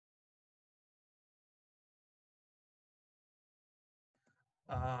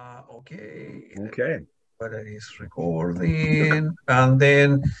Okay. Okay. But it is recording. And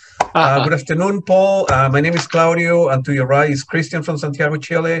then, good afternoon, Paul. My name is Claudio, and to your right is Christian from Santiago,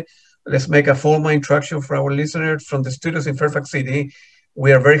 Chile. Let's make a formal introduction for our listeners from the studios in Fairfax City.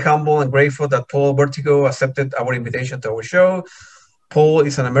 We are very humble and grateful that Paul Wertico accepted our invitation to our show. Paul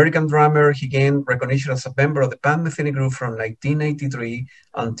is an American drummer. He gained recognition as a member of the band Metheny Group from 1993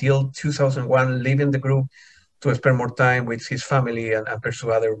 until 2001, leaving the group to spend more time with his family and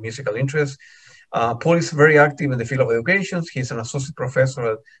pursue other musical interests. Paul is very active in the field of education. He's an associate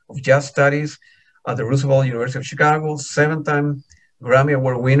professor of jazz studies at the Roosevelt University of Chicago, 7-time Grammy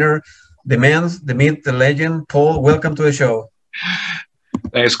Award winner. The man, the myth, the legend. Paul, welcome to the show.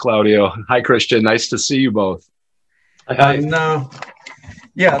 Thanks, Claudio. Hi, Christian. Nice to see you both. Hi. And,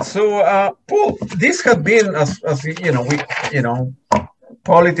 yeah, so Paul, this has been, as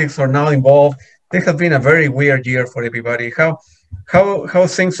politics are now involved. This has been a very weird year for everybody. How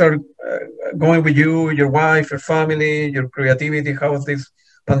things are going with you, your wife, your family, your creativity? How this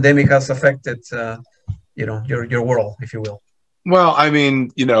pandemic has affected, your world, if you will? Well, I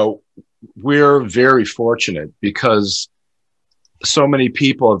mean, we're very fortunate because so many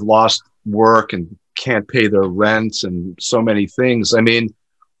people have lost work and can't pay their rent and so many things. I mean,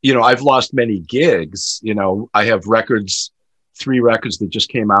 I've lost many gigs. I have 3 records that just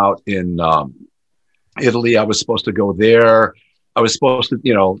came out in Italy. I was supposed to go there. I was supposed to,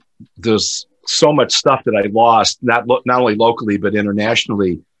 there's so much stuff that I lost, not only locally, but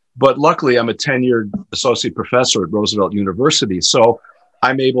internationally. But luckily, I'm a tenured associate professor at Roosevelt University. So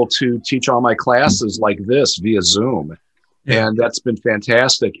I'm able to teach all my classes like this via Zoom. Yeah. And that's been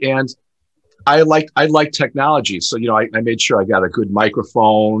fantastic. And I like technology. So, I made sure I got a good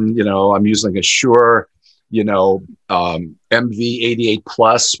microphone. I'm using a Shure, MV88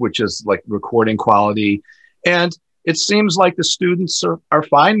 Plus, which is like recording quality. And it seems like the students are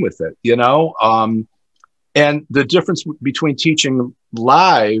fine with it, and the difference between teaching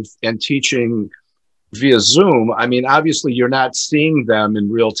live and teaching via Zoom, I mean, obviously you're not seeing them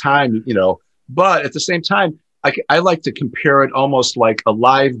in real time, but at the same time, I like to compare it almost like a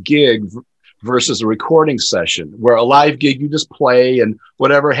live gig versus a recording session, where a live gig, you just play and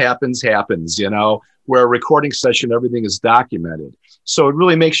whatever happens, where a recording session, everything is documented. So it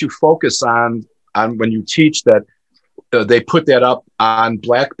really makes you focus on when you teach that they put that up on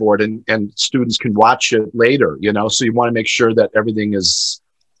Blackboard and students can watch it later, so you want to make sure that everything is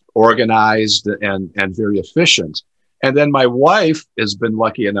organized and very efficient. And then my wife has been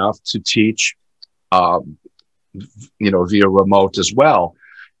lucky enough to teach, via remote as well.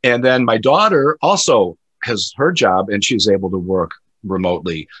 And then my daughter also has her job and she's able to work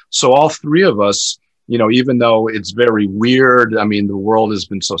remotely. So all 3 of us, even though it's very weird, I mean, the world has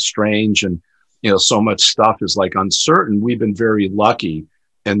been so strange and, so much stuff is like uncertain. We've been very lucky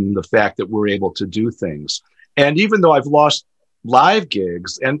in the fact that we're able to do things. And even though I've lost live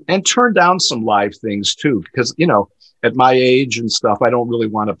gigs and turned down some live things too, because, at my age and stuff, I don't really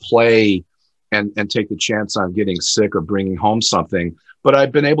want to play and take the chance on getting sick or bringing home something. But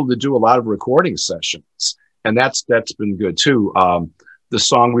I've been able to do a lot of recording sessions, and that's been good too. The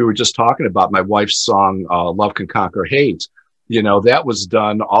song we were just talking about, my wife's song, Love Can Conquer Hate, that was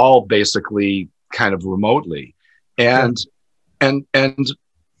done all basically kind of remotely. And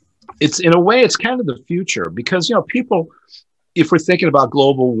it's, in a way, it's kind of the future because, people, if we're thinking about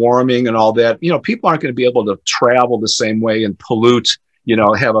global warming and all that, people aren't going to be able to travel the same way and pollute,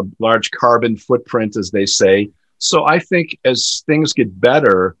 have a large carbon footprint, as they say. So I think as things get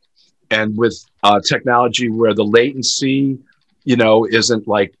better and with technology where the latency, isn't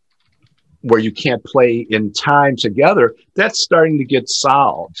like where you can't play in time together, that's starting to get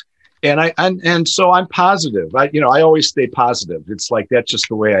solved. And so I'm positive. I always stay positive. It's like, that's just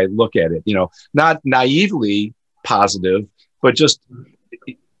the way I look at it, not naively positive, but just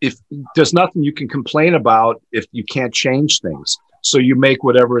if there's nothing you can complain about if you can't change things. So you make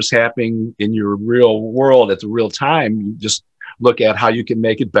whatever is happening in your real world at the real time, you just look at how you can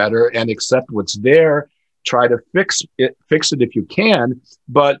make it better and accept what's there, try to fix it if you can.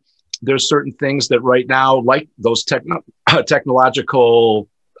 But there's certain things that right now, like those technological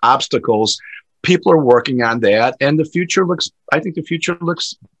obstacles, people are working on that. And I think the future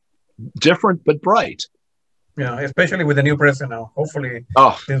looks different, but bright. Yeah, especially with the new president now. Hopefully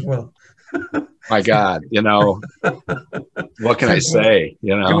this will. My God, what can I say?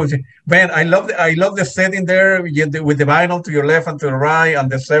 Man, I love the setting there with the vinyl to your left and to the right,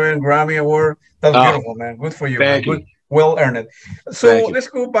 and the 7 Grammy Award. That's beautiful, man. Good for you. Thank you. Good, well earned. So let's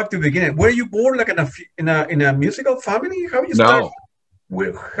go back to the beginning. Were you born like in a musical family? How you start?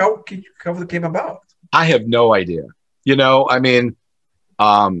 No. How it came about? I have no idea. I mean,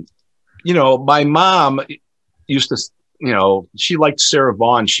 You know, my mom used to, you know, she liked Sarah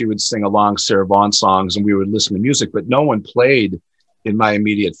Vaughan. She would sing along Sarah Vaughan songs and we would listen to music, but no one played in my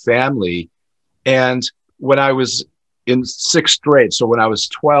immediate family. And when I was in 6th grade, so when I was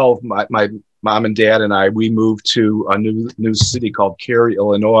 12, my mom and dad and we moved to a new city called Cary,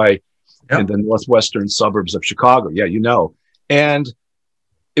 Illinois, in the northwestern suburbs of Chicago. Yeah, you know. And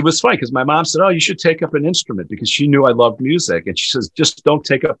it was funny because my mom said, oh, you should take up an instrument, because she knew I loved music. And she says, just don't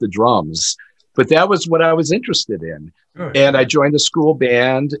take up the drums. But that was what I was interested in. Sure. And I joined the school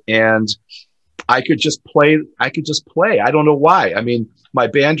band and I could just play. I don't know why. I mean, my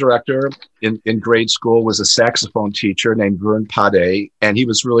band director in grade school was a saxophone teacher named Vern Pade, and he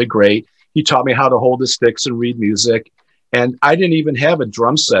was really great. He taught me how to hold the sticks and read music. And I didn't even have a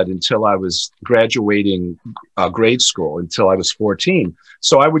drum set until I was graduating grade school, until I was 14.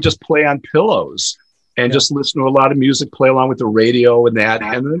 So I would just play on pillows and just listen to a lot of music, play along with the radio and that.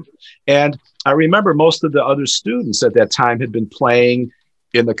 And I remember most of the other students at that time had been playing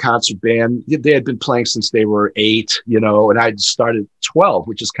in the concert band. They had been playing since they were 8, you know, and I'd started 12,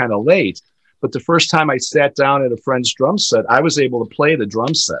 which is kind of late. But the first time I sat down at a friend's drum set, I was able to play the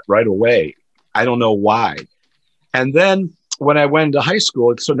drum set right away. I don't know why. And then when I went into high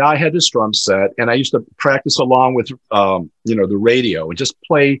school, so now I had this drum set and I used to practice along with, you know, the radio and just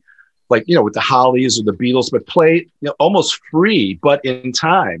play like, you know, with the Hollies or the Beatles, but play, you know, almost free, but in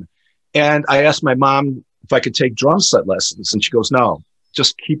time. And I asked my mom if I could take drum set lessons. And she goes, no,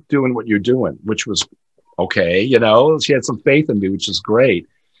 just keep doing what you're doing, which was okay. You know, she had some faith in me, which is great.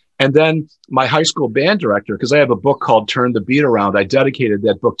 And then my high school band director, because I have a book called Turn the Beat Around, I dedicated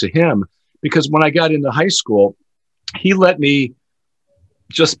that book to him, because when I got into high school, he let me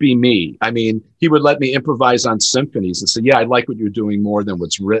just be me. I mean, he would let me improvise on symphonies and say, yeah, I like what you're doing more than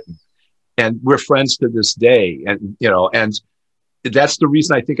what's written. And we're friends to this day. And, you know, and that's the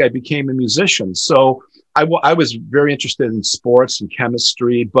reason I think I became a musician. So I was very interested in sports and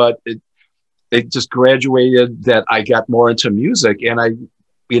chemistry, but it just graduated that I got more into music, and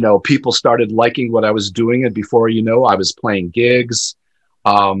you know, people started liking what I was doing. And before you know, I was playing gigs.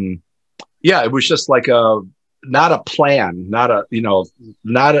 Yeah, it was just like not a plan, not a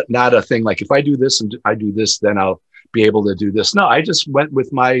thing. Like if I do this and I do this, then I'll be able to do this. No, I just went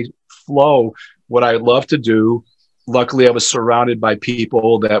with my flow, what I love to do. Luckily, I was surrounded by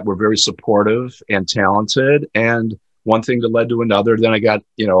people that were very supportive and talented, and one thing led to another. Then I got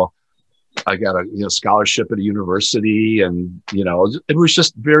a scholarship at a university, and you know, it was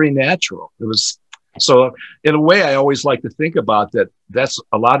just very natural. It was so. In a way, I always like to think about that. That's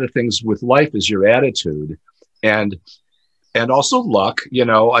a lot of things with life is your attitude, and also luck. You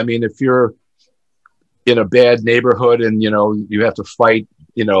know, I mean, if you're in a bad neighborhood and you know you have to fight,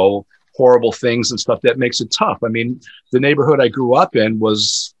 you know, horrible things and stuff, that makes it tough. I mean, the neighborhood I grew up in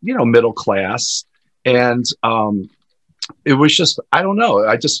was, you know, middle class, and it was just, I don't know,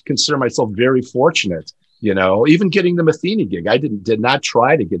 I just consider myself very fortunate, you know, even getting the Metheny gig. I did not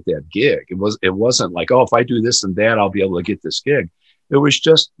try to get that gig. It wasn't like, oh, if I do this and that, I'll be able to get this gig. It was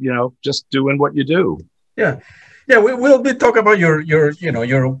just, you know, just doing what you do. Yeah. Yeah, we'll be talking about your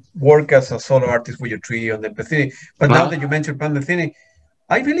work as a solo artist with your trio and the Metheny. But now that you mentioned Pat Metheny,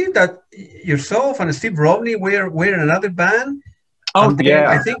 I believe that yourself and Steve Romney were in another band. Oh, yeah.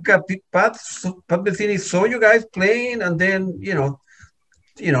 I think Pat Metheny saw you guys playing, and then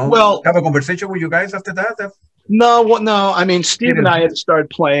well, have a conversation with you guys after that. No. I mean, Steve and I had started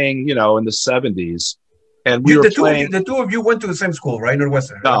playing, you know, in the 70s, and we were playing. The two of you went to the same school, right?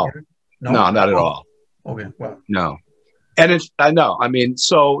 Northwestern. No, not at all. Okay, well, no, and I know. I mean,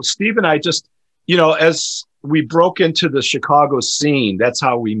 so Steve and I just, you know, as we broke into the Chicago scene, that's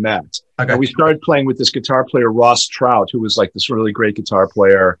how we met. And we started playing with this guitar player, Ross Traut, who was like this really great guitar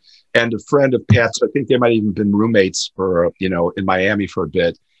player and a friend of Pat's. I think they might have even been roommates for, you know, in Miami for a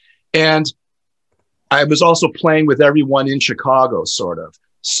bit. And I was also playing with everyone in Chicago, sort of.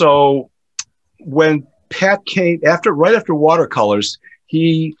 So when Pat came, right after Watercolors,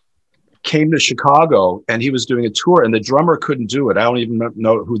 he came to Chicago and he was doing a tour, and the drummer couldn't do it. I don't even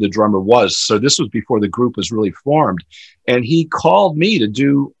know who the drummer was. So this was before the group was really formed. And he called me to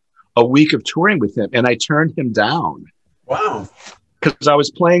do a week of touring with him, and I turned him down. Wow. Because I was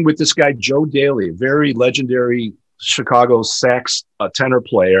playing with this guy, Joe Daley, a very legendary Chicago sax tenor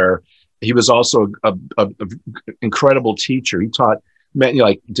player. He was also an incredible teacher. He taught, you know,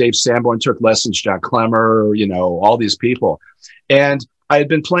 like Dave Sanborn took lessons, John Clemmer, you know, all these people. And I had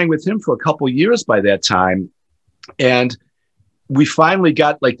been playing with him for a couple of years by that time. And we finally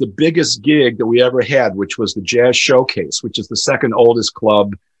got like the biggest gig that we ever had, which was the Jazz Showcase, which is the second oldest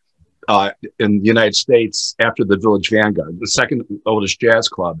club in the United States after the Village Vanguard, the second oldest jazz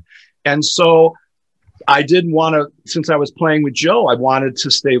club. And so I didn't want to, since I was playing with Joe, I wanted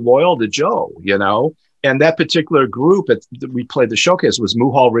to stay loyal to Joe, you know. And that particular group that we played the showcase was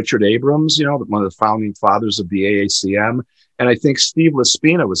Muhal Richard Abrams, you know, one of the founding fathers of the AACM. And I think Steve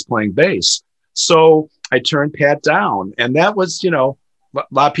Laspina was playing bass. So I turned Pat down. And that was, you know, a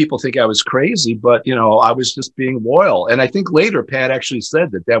lot of people think I was crazy, but, you know, I was just being loyal. And I think later Pat actually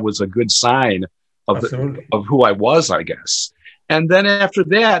said that that was a good sign of, of who I was, I guess. And then after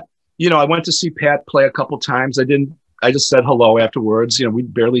that, you know, I went to see Pat play a couple times. I just said hello afterwards. You know, we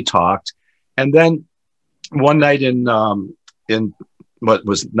barely talked. And then one night in what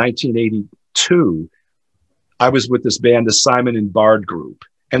was 1982, I was with this band, the Simon and Bard Group.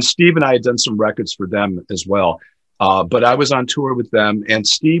 And Steve and I had done some records for them as well. But I was on tour with them, and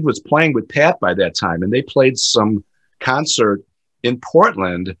Steve was playing with Pat by that time. And they played some concert in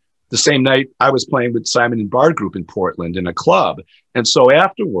Portland the same night I was playing with Simon and Bard Group in Portland in a club. And so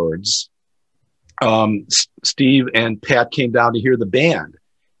afterwards, Steve and Pat came down to hear the band.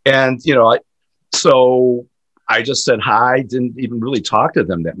 And, you know, so I just said hi, didn't even really talk to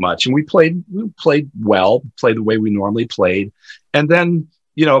them that much. And we played well, played the way we normally played. And then,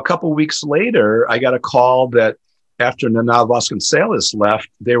 you know, a couple of weeks later, I got a call that after Nana Vasconcelos left,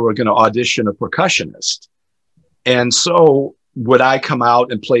 they were going to audition a percussionist. And so would I come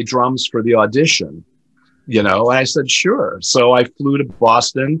out and play drums for the audition? You know, and I said, sure. So I flew to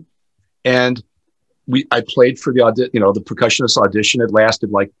Boston, and I played for the the percussionist audition. It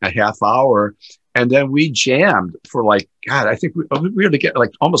lasted like a half hour. And then we jammed for like, God, I think we were to get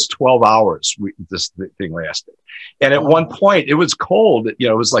like almost 12 hours. This thing lasted. And at one point it was cold, you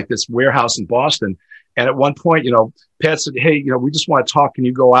know, it was like this warehouse in Boston. And at one point, you know, Pat said, hey, you know, we just want to talk. Can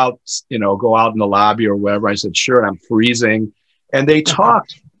you go out, you know, go out in the lobby or wherever? I said, sure. And I'm freezing. And they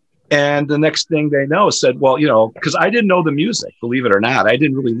talked. And the next thing they know said, well, you know, because I didn't know the music, believe it or not. I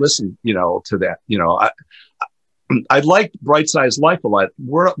didn't really listen, you know, to that. You know, I liked Bright Size Life a lot.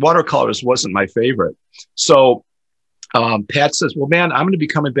 Watercolors wasn't my favorite. So Pat says, well, man, I'm going to be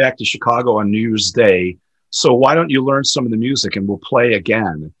coming back to Chicago on New Year's Day. So why don't you learn some of the music and we'll play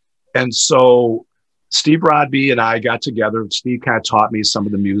again? And so Steve Rodby and I got together. Steve kind of taught me some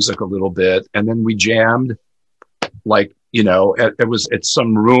of the music a little bit. And then we jammed, like, you know, it was at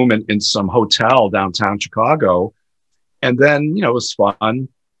some room in some hotel downtown Chicago. And then, you know, it was fun.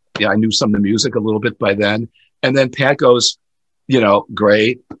 Yeah, I knew some of the music a little bit by then. And then Pat goes, you know,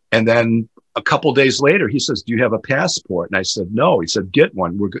 great. And then a couple days later, he says, do you have a passport? And I said, no. He said, get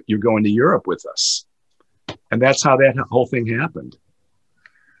one. You're going to Europe with us. And that's how that whole thing happened.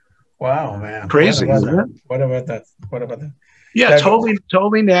 Wow, man. Crazy, isn't it? What about that? What about that? Yeah,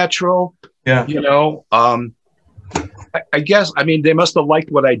 totally natural. Yeah. You know, I guess, I mean, they must have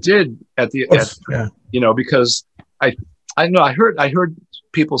liked what I did you know, because I know I heard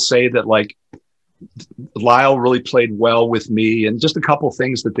people say that, like, Lyle really played well with me, and just a couple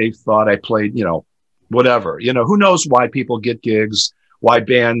things that they thought I played, you know, whatever, you know, who knows why people get gigs, why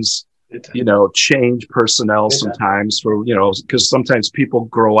bands, you know, change personnel sometimes for, you know, because sometimes people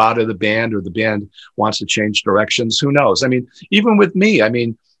grow out of the band or the band wants to change directions. Who knows? I mean, even with me, I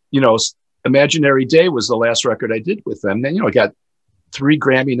mean, you know, Imaginary Day was the last record I did with them. And, you know, I got 3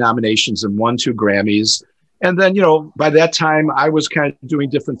 Grammy nominations and won 2 Grammys. And then, you know, by that time I was kind of doing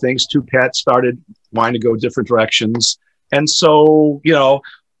different things too. Pat started wanting to go different directions. And so, you know,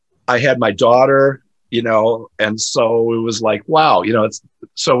 I had my daughter, you know, and so it was like, wow, you know,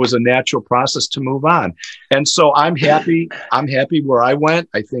 so it was a natural process to move on. And so I'm happy where I went.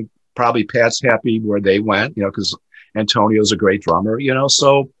 I think probably Pat's happy where they went, you know, because Antonio's a great drummer, you know,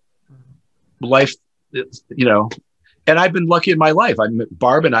 so life, you know, and I've been lucky in my life.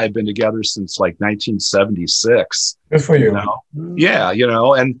 Barb and I have been together since like 1976. Good for you. You know? Yeah, you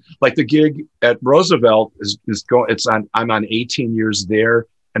know, and like the gig at Roosevelt is going. I'm on 18 years there,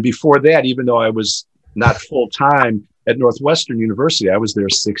 and before that, even though I was not full time at Northwestern University, I was there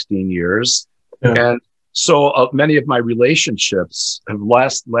 16 years, and so many of my relationships have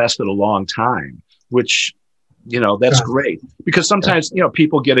lasted a long time, which, you know, that's great, because sometimes, you know,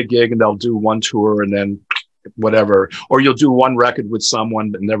 people get a gig and they'll do one tour and then whatever, or you'll do one record with someone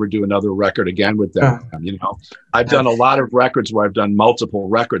but never do another record again with them. You know, I've done a lot of records where I've done multiple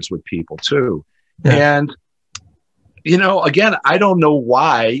records with people too. And, you know, again, I don't know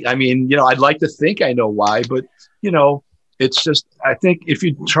why. I mean, you know, I'd like to think I know why, but, you know, it's just, I think if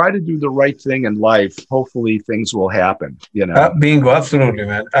you try to do the right thing in life, hopefully things will happen, you know. Bingo, absolutely,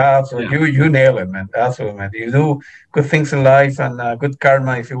 man. Absolutely. You nail it, man. Absolutely, man. You do good things in life, and good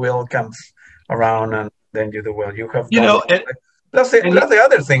karma, if you will, comes around, and then you do well. You have, you know, that's the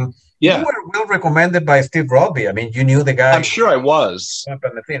other thing. Yeah. You were well recommended by Steve Roby. I mean, you knew the guy. I'm sure I was. So,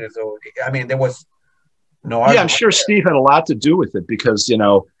 I mean, there was no Yeah, argument I'm sure Steve had a lot to do with it because, you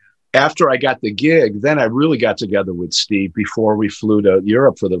know, after I got the gig, then I really got together with Steve before we flew to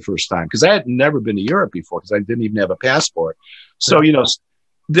Europe for the first time. Because I had never been to Europe before because I didn't even have a passport. So, you know,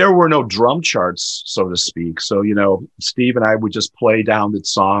 there were no drum charts, so to speak. So, you know, Steve and I would just play down the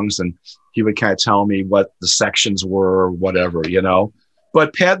songs and he would kind of tell me what the sections were or whatever, you know.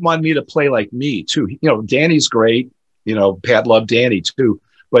 But Pat wanted me to play like me, too. You know, Danny's great. You know, Pat loved Danny, too.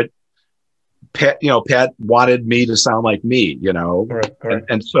 But Pat, you know, Pat wanted me to sound like me, you know. Correct.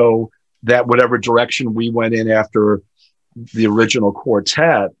 And so that whatever direction we went in after the original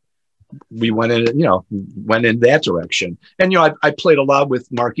quartet, we went in, you know, went in that direction. And, you know, I played a lot with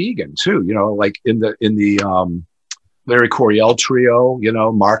Mark Egan, too, you know, like in the Larry Coryell trio, you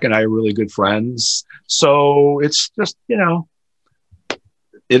know, Mark and I are really good friends. So it's just, you know,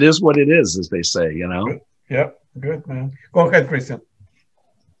 it is what it is, as they say, you know. Good. Yep, good, man. Go ahead, Christian.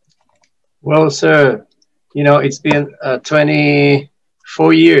 Well, sir, you know, it's been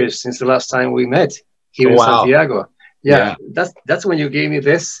 24 years since the last time we met here in Santiago. Yeah, that's when you gave me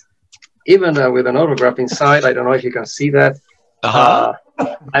this, even with an autograph inside. I don't know if you can see that.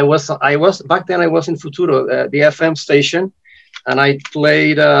 I was back then. I was in Futuro, the FM station, and I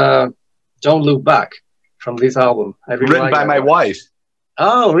played "Don't Look Back" from this album. Written by my wife.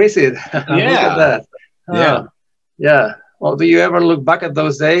 Oh, is it? Yeah. Look at that. Yeah. Well, do you ever look back at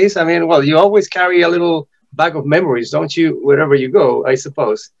those days? I mean, well, you always carry a little bag of memories, don't you, wherever you go, I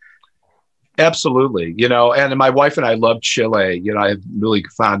suppose. Absolutely. You know, and my wife and I love Chile. You know, I have really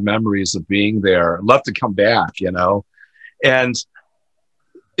fond memories of being there. I'd love to come back, you know. And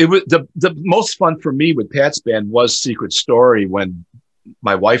it was the most fun for me with Pat's band was Secret Story when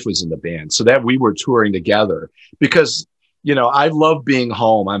my wife was in the band, so that we were touring together because, you know, I love being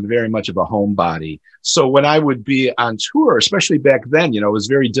home. I'm very much of a homebody. So when I would be on tour, especially back then, you know, it was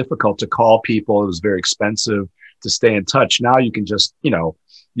very difficult to call people. It was very expensive to stay in touch. Now you can just, you know,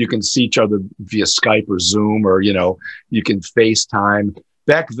 you can see each other via Skype or Zoom, or, you know, you can FaceTime.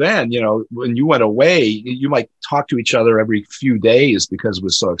 Back then, you know, when you went away, you might talk to each other every few days because it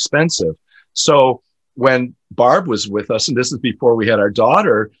was so expensive. So when Barb was with us, and this is before we had our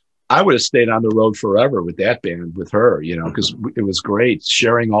daughter, I would have stayed on the road forever with that band, with her, you know, because it was great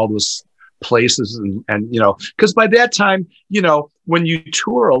sharing all those places. And, you know, because by that time, you know, when you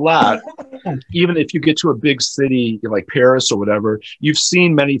tour a lot, even if you get to a big city like Paris or whatever, you've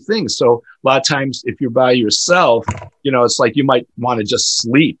seen many things. So a lot of times if you're by yourself, you know, it's like you might want to just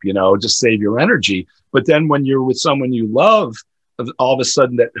sleep, you know, just save your energy. But then when you're with someone you love, all of a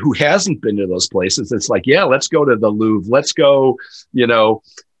sudden that who hasn't been to those places, it's like, yeah, let's go to the Louvre. Let's go, you know,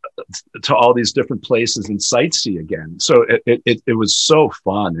 to all these different places and sightsee again. So it was so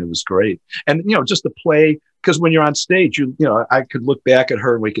fun. It was great. And, you know, just to play, because when you're on stage, you know, I could look back at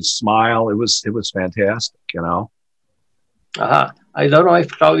her and we could smile. It was fantastic, you know. I don't know if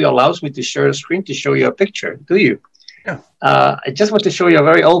Claudio allows me to share a screen to show you a picture. Do you? Yeah. I just want to show you a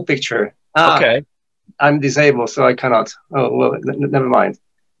very old picture. Okay. I'm disabled, so I cannot. Oh, well, never mind.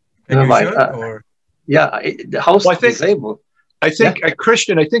 Never mind. Yeah, the host is disabled. I think,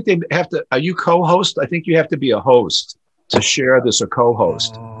 Christian, I think they have to, are you co-host? I think you have to be a host to share this, a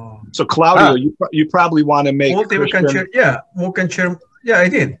co-host. So Claudio, you probably want to make Christian... we can share. Yeah, I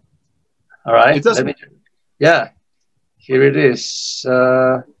did. All right. It doesn't... Yeah, here it is.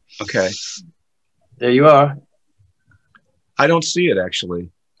 Okay. There you are. I don't see it, actually.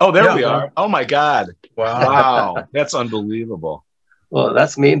 Oh, there we are. Oh, my God. Wow. That's unbelievable. Well,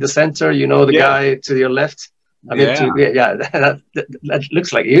 that's me in the center. You know, the guy to your left. I mean, that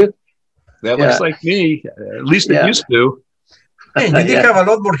looks like you. That looks like me. At least it used to. Hey, you did have a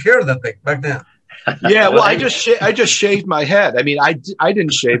lot more hair than back then. Yeah, well, I just shaved my head. I mean, I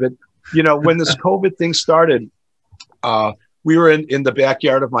didn't shave it. You know, when this COVID thing started, we were in the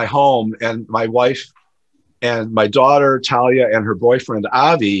backyard of my home, and my wife and my daughter Talia and her boyfriend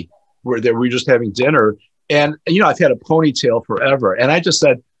Avi were there. We were just having dinner, and you know, I've had a ponytail forever, and I just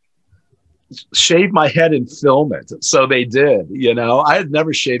said, shave my head and film it. So they did, you know. I had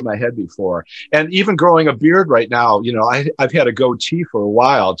never shaved my head before. And even growing a beard right now, you know, I've had a goatee for a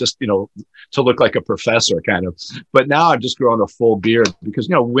while, just, you know, to look like a professor kind of. But now I'm just growing a full beard because,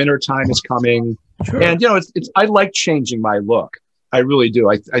 you know, winter time is coming. Sure. And, you know, I like changing my look. I really do.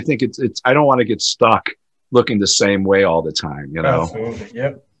 I think it's I don't want to get stuck looking the same way all the time, you know. Absolutely.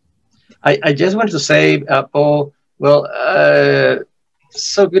 Yep. I just wanted to say, Paul, well,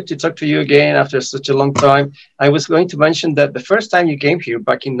 so good to talk to you again after such a long time. I was going to mention that the first time you came here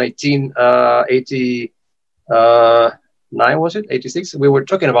back in 1980, 89, was it? 86? We were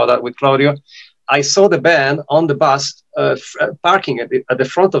talking about that with Claudio. I saw the band on the bus parking at the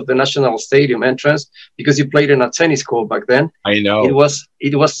front of the National Stadium entrance, because you played in a tennis court back then. I know. It was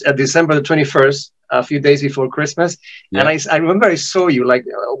December the 21st, a few days before Christmas. Yeah. And I remember I saw you like,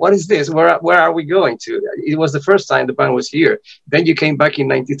 what is this? Where are we going to? It was the first time the band was here. Then you came back in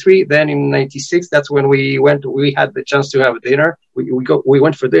 93. Then in 96, that's when we had the chance to have a dinner. We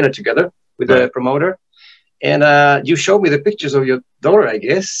went for dinner together with the promoter. And you showed me the pictures of your daughter, I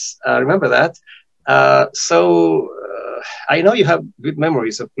guess. I remember that. So I know you have good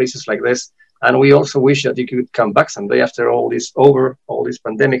memories of places like this. And we also wish that you could come back someday after all this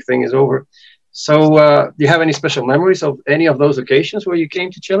pandemic thing is over. So do you have any special memories of any of those occasions where you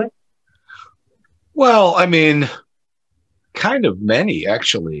came to Chile? Well, I mean, kind of many,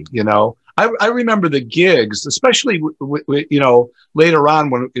 actually, you know. I remember the gigs, especially, you know, later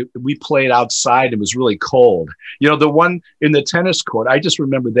on when we played outside, it was really cold. You know, the one in the tennis court, I just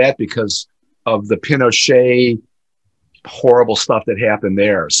remember that because of the Pinochet horrible stuff that happened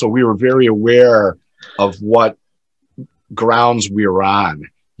there. So we were very aware of what grounds we were on,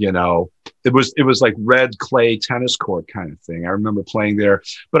 you know. It was like red clay tennis court kind of thing. I remember playing there.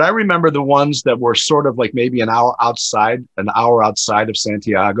 But I remember the ones that were sort of like maybe an hour outside of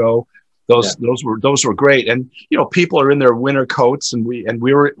Santiago. Those were great. And, you know, people are in their winter coats and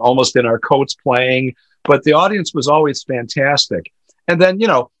we were almost in our coats playing, but the audience was always fantastic. And then, you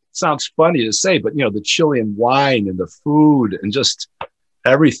know, it sounds funny to say, but, you know, the Chilean wine and the food and just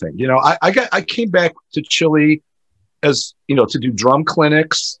everything, you know, I came back to Chile as, you know, to do drum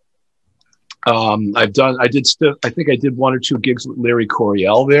clinics. I think I did 1 or 2 gigs with Larry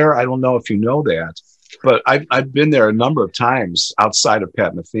Coryell there. I don't know if you know that, but I've been there a number of times outside of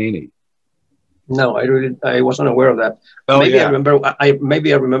Pat Metheny. No, I wasn't aware of that. Oh, maybe yeah.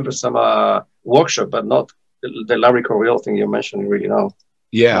 I remember some workshop, but not the Larry Coryell thing you mentioned. Really, no.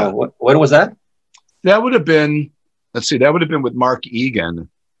 Yeah. What was that? That would have been. Let's see. That would have been with Mark Egan.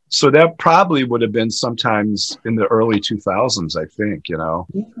 So that probably would have been sometimes in the early 2000s, I think. You know.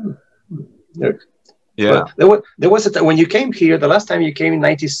 Yeah. Well, there was a time when you came here. The last time you came in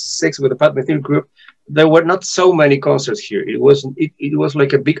 '96 with the Pat Metheny Group, there were not so many concerts here. It was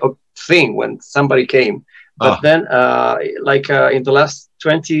like a big thing when somebody came. But then, in the last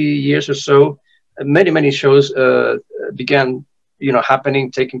 20 years or so, many shows began, you know,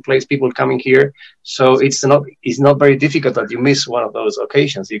 taking place. People coming here. So it's not very difficult that you miss one of those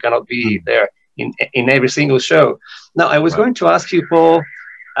occasions. You cannot be there in every single show. Now, I was going to ask you, Paul,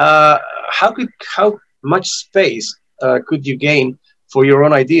 how much space could you gain for your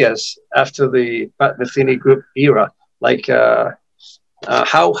own ideas after the Pat Metheny Group era? Like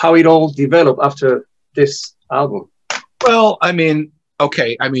how it all developed after this album? Well, I mean,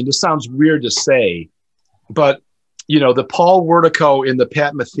 okay. I mean, this sounds weird to say, but, you know, the Paul Wertico in the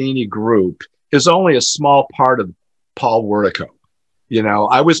Pat Metheny Group is only a small part of Paul Wertico. You know,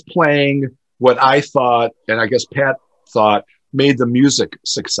 I was playing what I thought, and I guess Pat thought, made the music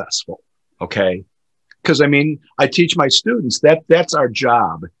successful. Okay. Because, I mean, I teach my students that's our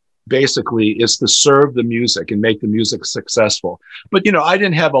job, basically, is to serve the music and make the music successful. But, you know, I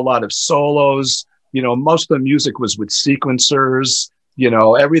didn't have a lot of solos. You know, most of the music was with sequencers. You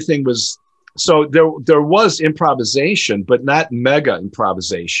know, everything was, so there was improvisation, but not mega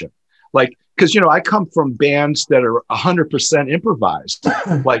improvisation. Like, because, you know, I come from bands that are 100% improvised,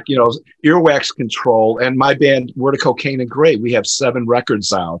 like, you know, Earwax Control and my band, Wertico, Cane and Gray. We have 7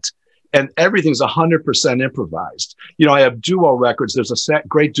 records out. And everything's 100% improvised. You know, I have duo records. There's a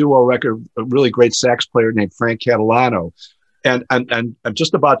great duo record, a really great sax player named Frank Catalano. And I'm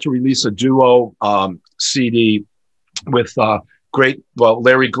just about to release a duo CD with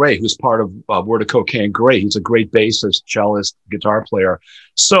Larry Gray, who's part of Wertico, Cane Gray. He's a great bassist, cellist, guitar player.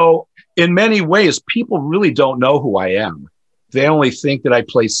 So in many ways, people really don't know who I am. They only think that I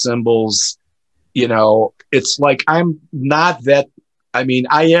play cymbals. You know, it's like I'm not that. I mean,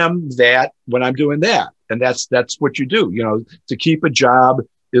 I am that when I'm doing that. And that's what you do. You know, to keep a job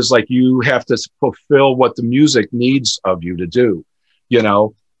is like you have to fulfill what the music needs of you to do, you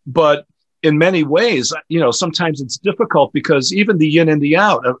know. But in many ways, you know, sometimes it's difficult because even the in and the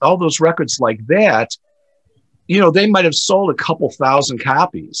out, all those records like that, you know, they might have sold a couple thousand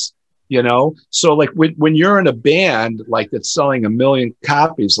copies, you know. So like when you're in a band like that's selling 1 million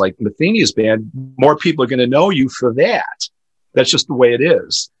copies, like Metheny's band, more people are going to know you for that. That's just the way it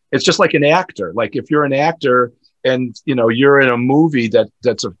is. It's just like an actor. Like if you're an actor and, you know, you're in a movie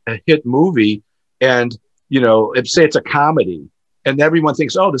that's a hit movie and, you know, say it's a comedy and everyone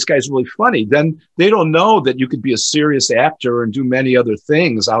thinks, oh, this guy's really funny. Then they don't know that you could be a serious actor and do many other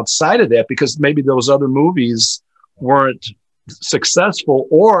things outside of that because maybe those other movies weren't successful,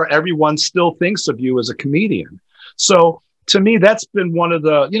 or everyone still thinks of you as a comedian. So to me, that's been one of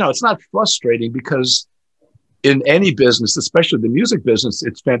the, it's not frustrating, because in any business, especially the music business,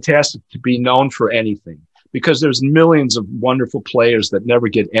 it's fantastic to be known for anything, because there's millions of wonderful players that never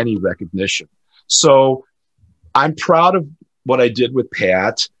get any recognition. So I'm proud of what I did with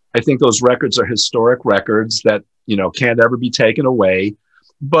Pat. I think those records are historic records that, can't ever be taken away.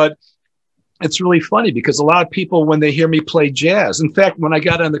 But it's really funny, because a lot of people, when they hear me play jazz, in fact, when I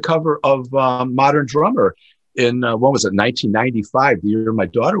got on the cover of Modern Drummer in, 1995, the year my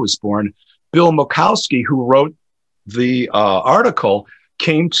daughter was born, Bill Mokowski, who wrote the article,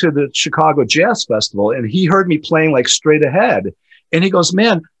 came to the Chicago Jazz Festival, and he heard me playing like straight ahead. And he goes,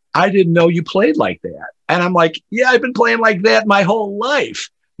 "Man, I didn't know you played like that." And I'm like, "Yeah, I've been playing like that my whole life."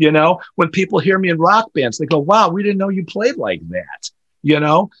 When people hear me in rock bands, they go, "Wow, we didn't know you played like that."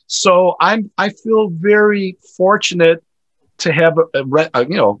 So I feel very fortunate to have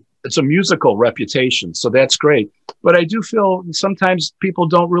it's a musical reputation. So that's great. But I do feel sometimes people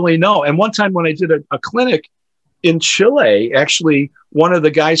don't really know. And one time when I did a clinic in Chile, actually, one of the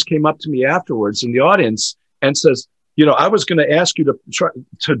guys came up to me afterwards in the audience and says, "I was going to ask you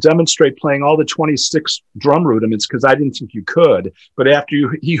to demonstrate playing all the 26 drum rudiments, because I didn't think you could. But after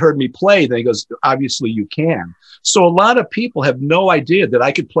he heard me play, then he goes, obviously you can." So a lot of people have no idea that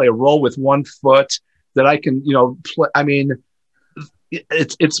I could play a roll with one foot, that I can, play. I mean,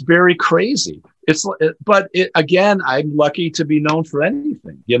 it's very crazy. Again, I'm lucky to be known for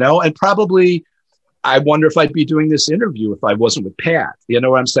anything, and probably I wonder if I'd be doing this interview if I wasn't with Pat. You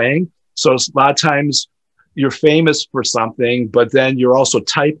know what I'm saying? So a lot of times you're famous for something, but then you're also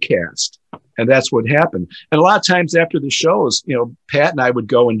typecast. And that's what happened. And a lot of times after the shows, Pat and I would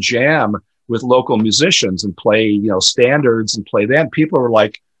go and jam with local musicians and play, standards and play that. And people were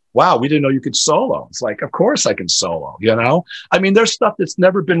like, "Wow, we didn't know you could solo." It's like, of course I can solo, I mean, there's stuff that's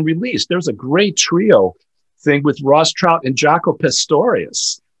never been released. There's a great trio thing with Ross Traut and Jaco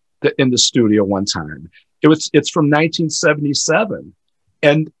Pastorius in the studio one time. It's from 1977.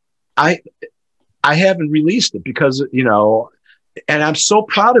 And I haven't released it because, and I'm so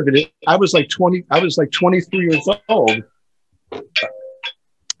proud of it. I was like 23 years old.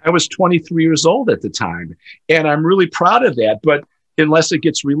 I was 23 years old at the time. And I'm really proud of that. But unless it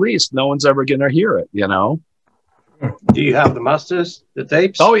gets released, no one's ever going to hear it, Do you have the masters, the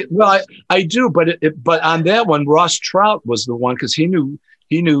tapes? Oh, well, I do. But on that one, Ross Traut was the one, because he knew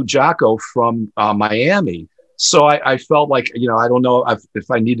Jaco from Miami. So I felt like, I don't know if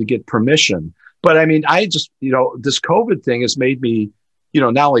I need to get permission. But I mean, I just, this COVID thing has made me,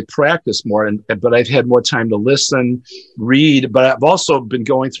 not only practice more, but I've had more time to listen, read, but I've also been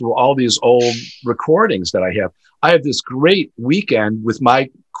going through all these old recordings that I have. I have this great weekend with my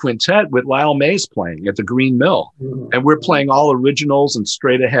quintet with Lyle Mays playing at the Green Mill. Mm-hmm. And we're playing all originals and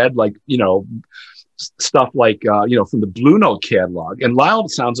straight ahead, like, stuff like, from the Blue Note catalog. And Lyle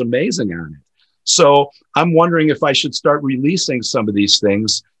sounds amazing on it. So I'm wondering if I should start releasing some of these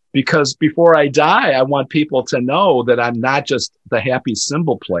things, because before I die, I want people to know that I'm not just the happy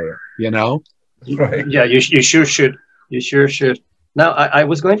cymbal player, Right. Yeah, you sure should. You sure should. Now, I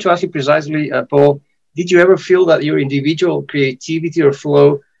was going to ask you precisely, Paul, did you ever feel that your individual creativity or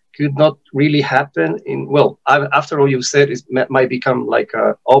flow could not really happen after all you've said, it might become like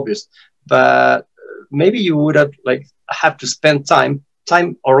obvious, but maybe you would have to spend time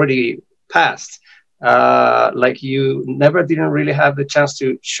already passed. Like you didn't really have the chance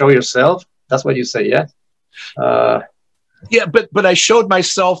to show yourself. That's what you say, yeah? Yeah, but I showed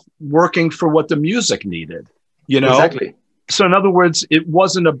myself working for what the music needed, Exactly. So in other words, it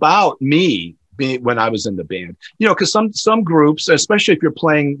wasn't about me when I was in the band, because some groups, especially if you're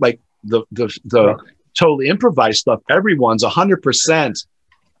playing like the totally improvised stuff, everyone's 100%,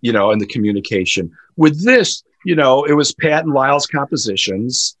 in the communication. With this, it was Pat and Lyle's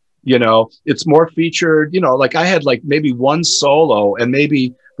compositions. It's more featured, like I had like maybe one solo and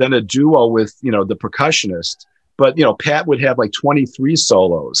maybe then a duo with, the percussionist. But, Pat would have like 23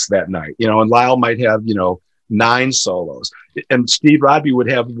 solos that night, and Lyle might have, 9 solos. And Steve Rodby would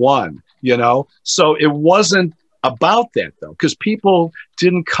have 1, So it wasn't about that, though, because people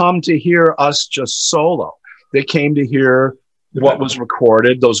didn't come to hear us just solo. They came to hear what was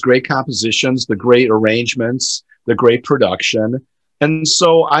recorded, those great compositions, the great arrangements, the great production. And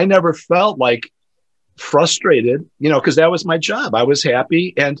so I never felt like frustrated, because that was my job. I was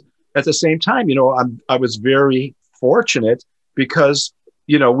happy. And at the same time, I was very fortunate because,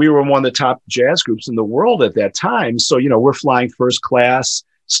 we were one of the top jazz groups in the world at that time. So, we're flying first class,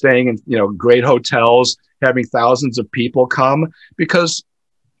 staying in, great hotels, having thousands of people come because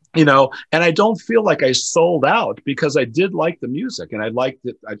you know, and I don't feel like I sold out because I did like the music and I liked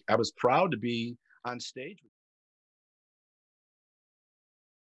it. I was proud to be on stage.